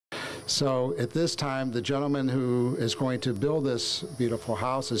So at this time, the gentleman who is going to build this beautiful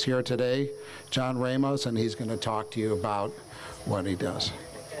house is here today, John Ramos, and he's going to talk to you about what he does.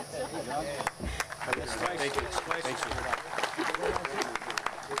 Thank you.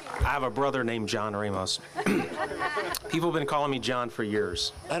 I have a brother named John Ramos. People have been calling me John for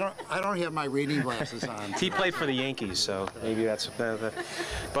years. I don't have my reading glasses on. He played for the Yankees, so maybe that's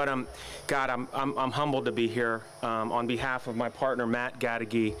but God, I'm humbled to be here on behalf of my partner Matt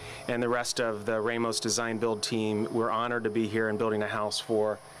Gadegi and the rest of the Ramos Design Build team. We're honored to be here and building a house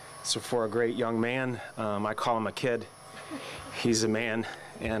for a great young man. I call him a kid. He's a man,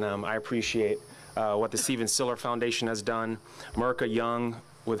 and I appreciate what the Stephen Siller Foundation has done. Merca Young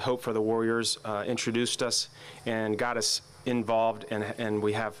with Hope for the Warriors introduced us and got us involved, and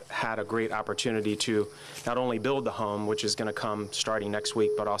we have had a great opportunity to not only build the home, which is going to come starting next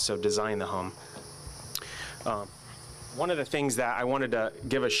week, but also design the home. One of the things that I wanted to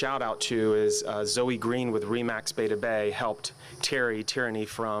give a shout out to is Zoe Green with Remax Beta Bay helped Terry Tierney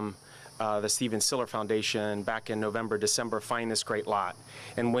from the Stephen Siller Foundation back in November, December find this great lot.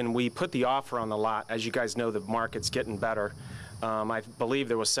 And when we put the offer on the lot, as you guys know, the market's getting better. I believe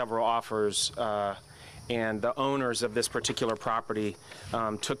there was several offers, and the owners of this particular property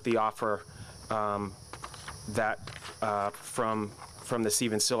took the offer from the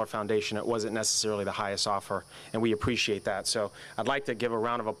Stephen Siller Foundation. It wasn't necessarily the highest offer, and we appreciate that. So I'd like to give a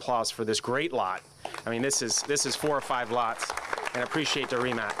round of applause for this great lot. I mean, this is 4 or 5 lots, and appreciate the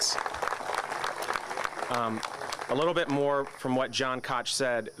Remax. A little bit more from what John Koch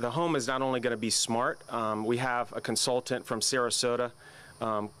said. The home is not only going to be smart. We have a consultant from Sarasota.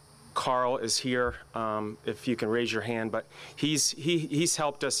 Carl is here, if you can raise your hand, but he's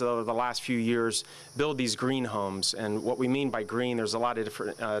helped us over the last few years build these green homes. And what we mean by green, there's a lot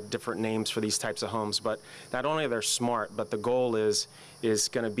of different names for these types of homes, but not only are they smart, but the goal is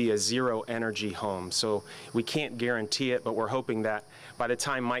going to be a zero energy home. So we can't guarantee it, but we're hoping that by the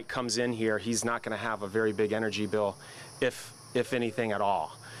time Mike comes in here, he's not going to have a very big energy bill, if anything at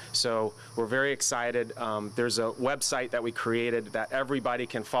all. So we're very excited. There's a website that we created that everybody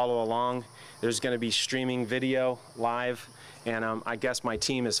can follow along. There's going to be streaming video live, and I guess my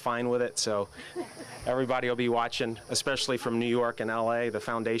team is fine with it, so everybody will be watching, especially from New York and LA, the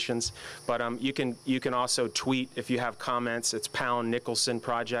foundations. But you can also tweet if you have comments. It's #Nicholson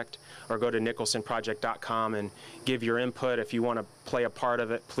Project, or go to nicholsonproject.com and give your input. If you want to play a part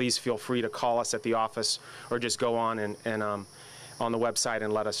of it, please feel free to call us at the office, or just go on and on the website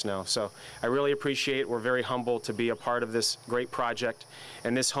and let us know. So I really appreciate it. We're very humbled to be a part of this great project,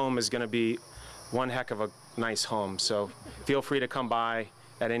 and this home is going to be one heck of a nice home. So feel free to come by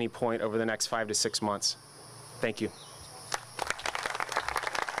at any point over the next 5 to 6 months. Thank you.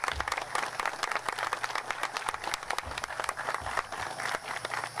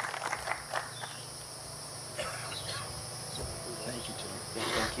 Thank you, Jim.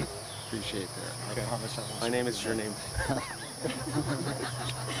 Thank you. Appreciate that. Okay. I promise I won't. My name is your name.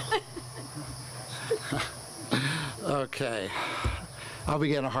 Okay. I'll be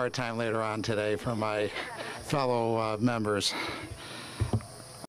getting a hard time later on today from my fellow members.